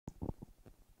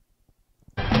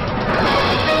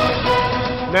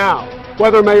Now,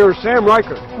 Weather Mayor Sam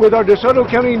Reichert with our DeSoto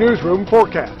County Newsroom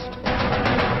forecast.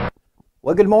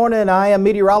 Well, good morning. I am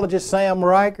meteorologist Sam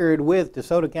Reichert with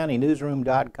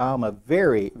DeSotoCountyNewsroom.com. A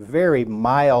very, very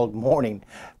mild morning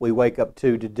we wake up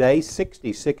to today,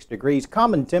 66 degrees.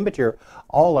 Common temperature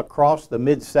all across the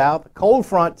Mid-South. Cold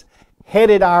fronts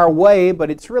headed our way,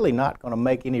 but it's really not going to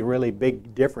make any really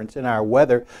big difference in our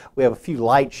weather. We have a few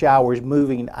light showers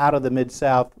moving out of the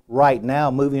Mid-South right now,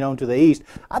 moving on to the east.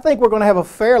 I think we're going to have a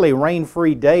fairly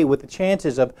rain-free day with the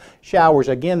chances of showers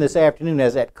again this afternoon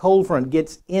as that cold front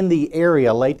gets in the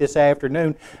area late this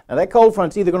afternoon. Now that cold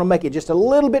front's either going to make it just a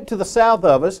little bit to the south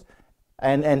of us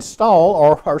and stall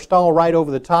or stall right over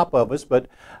the top of us, but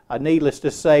needless to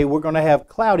say, we're going to have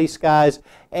cloudy skies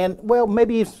and, well,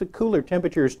 maybe it's the cooler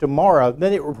temperatures tomorrow.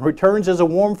 Then it returns as a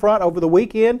warm front over the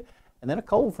weekend, and then a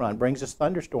cold front brings us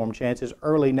thunderstorm chances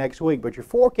early next week. But your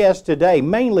forecast today,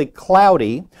 mainly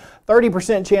cloudy,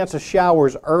 30% chance of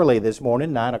showers early this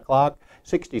morning, 9 o'clock.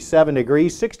 67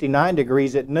 degrees, 69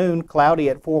 degrees at noon, cloudy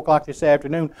at 4 o'clock this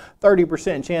afternoon,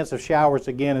 30% chance of showers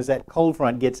again as that cold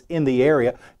front gets in the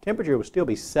area. Temperature will still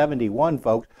be 71,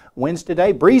 folks. Winds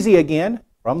today, breezy again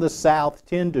from the south,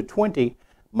 10 to 20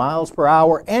 miles per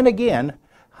hour, and again,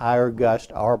 higher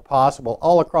gusts are possible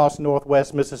all across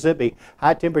northwest Mississippi.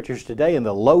 High temperatures today in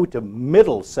the low to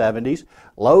middle 70s,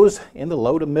 lows in the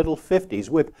low to middle 50s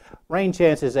with rain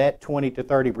chances at 20 to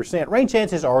 30%. Rain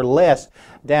chances are less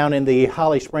down in the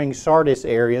Holly Springs, Sardis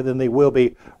area than they will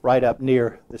be right up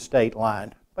near the state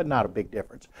line, but not a big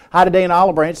difference. High today in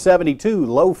Olive Branch, 72,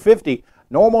 low 50.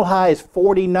 Normal high is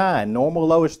 49, normal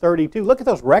low is 32. Look at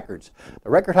those records. The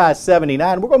record high is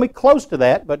 79. We're going to be close to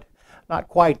that, but not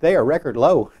quite there. Record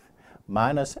low,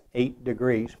 -8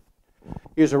 degrees.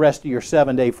 Here's the rest of your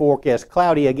 7-day forecast.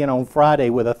 Cloudy again on Friday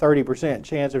with a 30%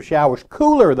 chance of showers.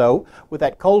 Cooler, though, with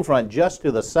that cold front just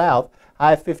to the south.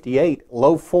 High 58,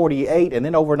 low 48. And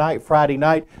then overnight, Friday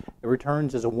night, it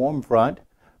returns as a warm front.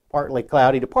 Partly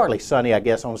cloudy to partly sunny, I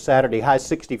guess, on Saturday. High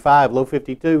 65, low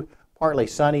 52. Partly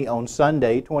sunny on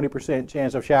Sunday, 20%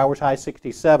 chance of showers, high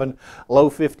 67,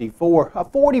 low 54. A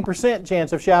 40%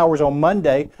 chance of showers on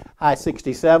Monday, high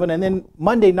 67. And then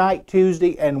Monday night,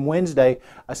 Tuesday, and Wednesday,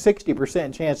 a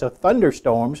 60% chance of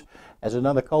thunderstorms as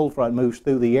another cold front moves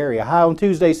through the area. High on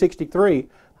Tuesday, 63.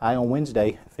 High on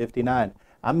Wednesday, 59.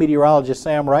 I'm meteorologist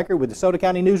Sam Reichert with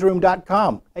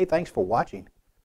DeSotoCountyNewsroom.com. Hey, thanks for watching.